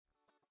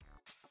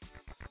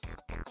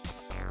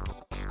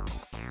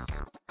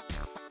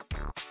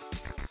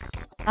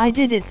I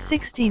did it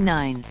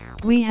 69.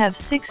 We have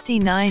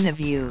 69 of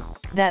you.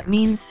 That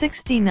means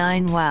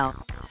 69. Wow.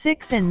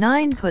 6 and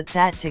 9, put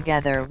that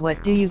together,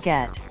 what do you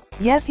get?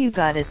 Yep, you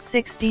got it,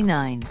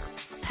 69.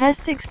 Has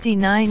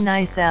 69.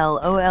 Nice,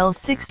 lol.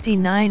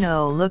 69.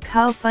 Oh, look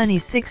how funny.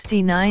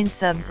 69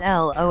 subs,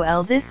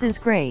 lol. This is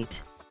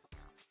great.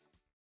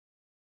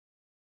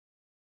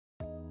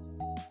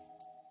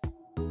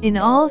 In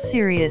all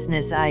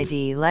seriousness, I'd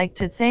like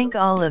to thank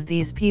all of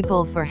these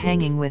people for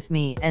hanging with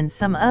me, and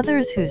some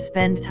others who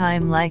spend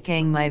time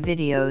liking my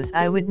videos.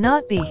 I would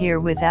not be here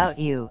without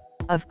you.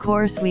 Of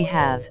course we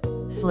have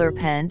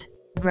Slurpent,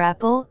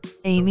 Grapple,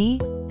 Amy,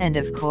 and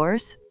of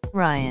course,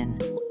 Ryan.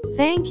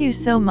 Thank you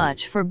so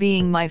much for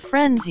being my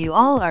friends, you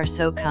all are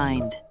so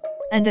kind.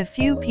 And a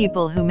few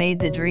people who made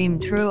the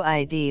dream true.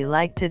 I'd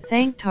like to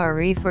thank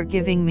Tari for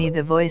giving me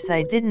the voice.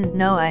 I didn't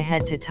know I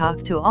had to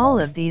talk to all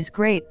of these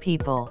great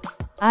people.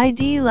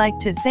 I'd like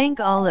to thank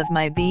all of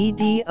my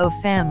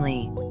BDO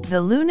family, the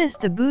Lunas,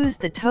 the Boos,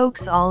 the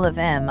Tokes, all of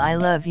them. I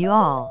love you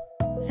all.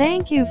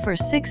 Thank you for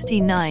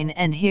 69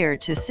 and here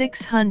to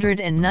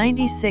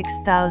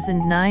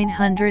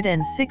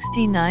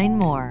 696,969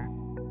 more.